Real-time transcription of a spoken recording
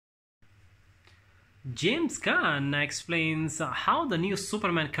James Gunn explains how the new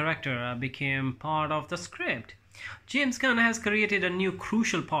Superman character became part of the script. James Gunn has created a new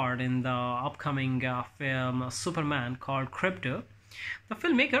crucial part in the upcoming film Superman called Krypto. The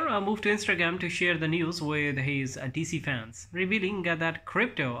filmmaker moved to Instagram to share the news with his DC fans, revealing that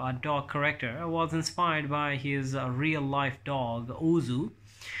Krypto, a dog character, was inspired by his real life dog Ozu.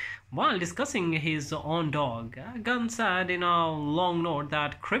 While discussing his own dog, Gunn said in a long note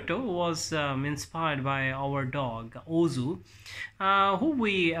that Krypto was inspired by our dog, Ozu, who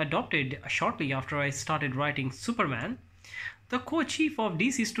we adopted shortly after I started writing Superman. The co-chief of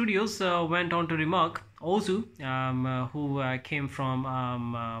DC Studios went on to remark, Ozu, who came from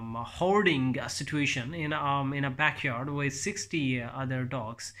a hoarding situation in a backyard with 60 other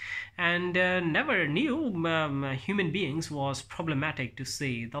dogs, and never knew human beings, was problematic to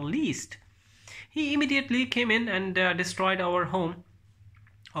say the least. He immediately came in and destroyed our home,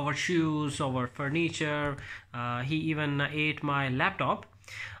 our shoes, our furniture. He even ate my laptop.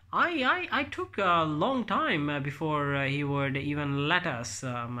 I took a long time before he would even let us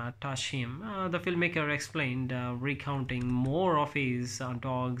touch him. The filmmaker explained, recounting more of his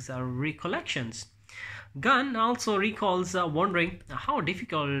dog's recollections. Gunn also recalls wondering how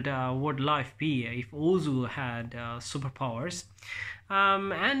difficult would life be if Ozu had superpowers.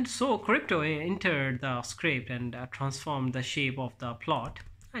 And so Krypto entered the script and transformed the shape of the plot,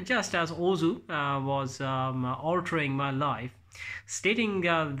 just as Ozu was altering my life, stating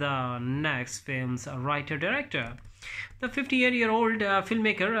the next film's writer-director. The 58-year-old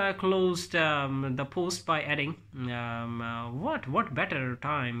filmmaker closed the post by adding, what better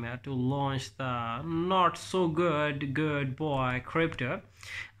time to launch the not so good boy Krypto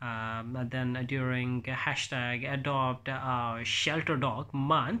than during hashtag adopt a shelter dog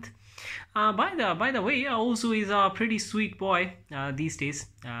month. By the way, Ozu is a pretty sweet boy these days.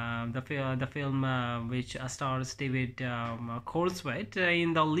 The film, which stars David Cornswet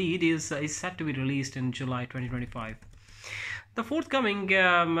in the lead, is set to be released in July 2025. The forthcoming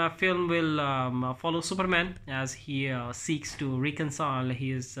film will follow Superman as he seeks to reconcile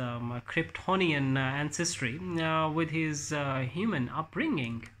his Kryptonian ancestry with his human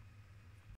upbringing.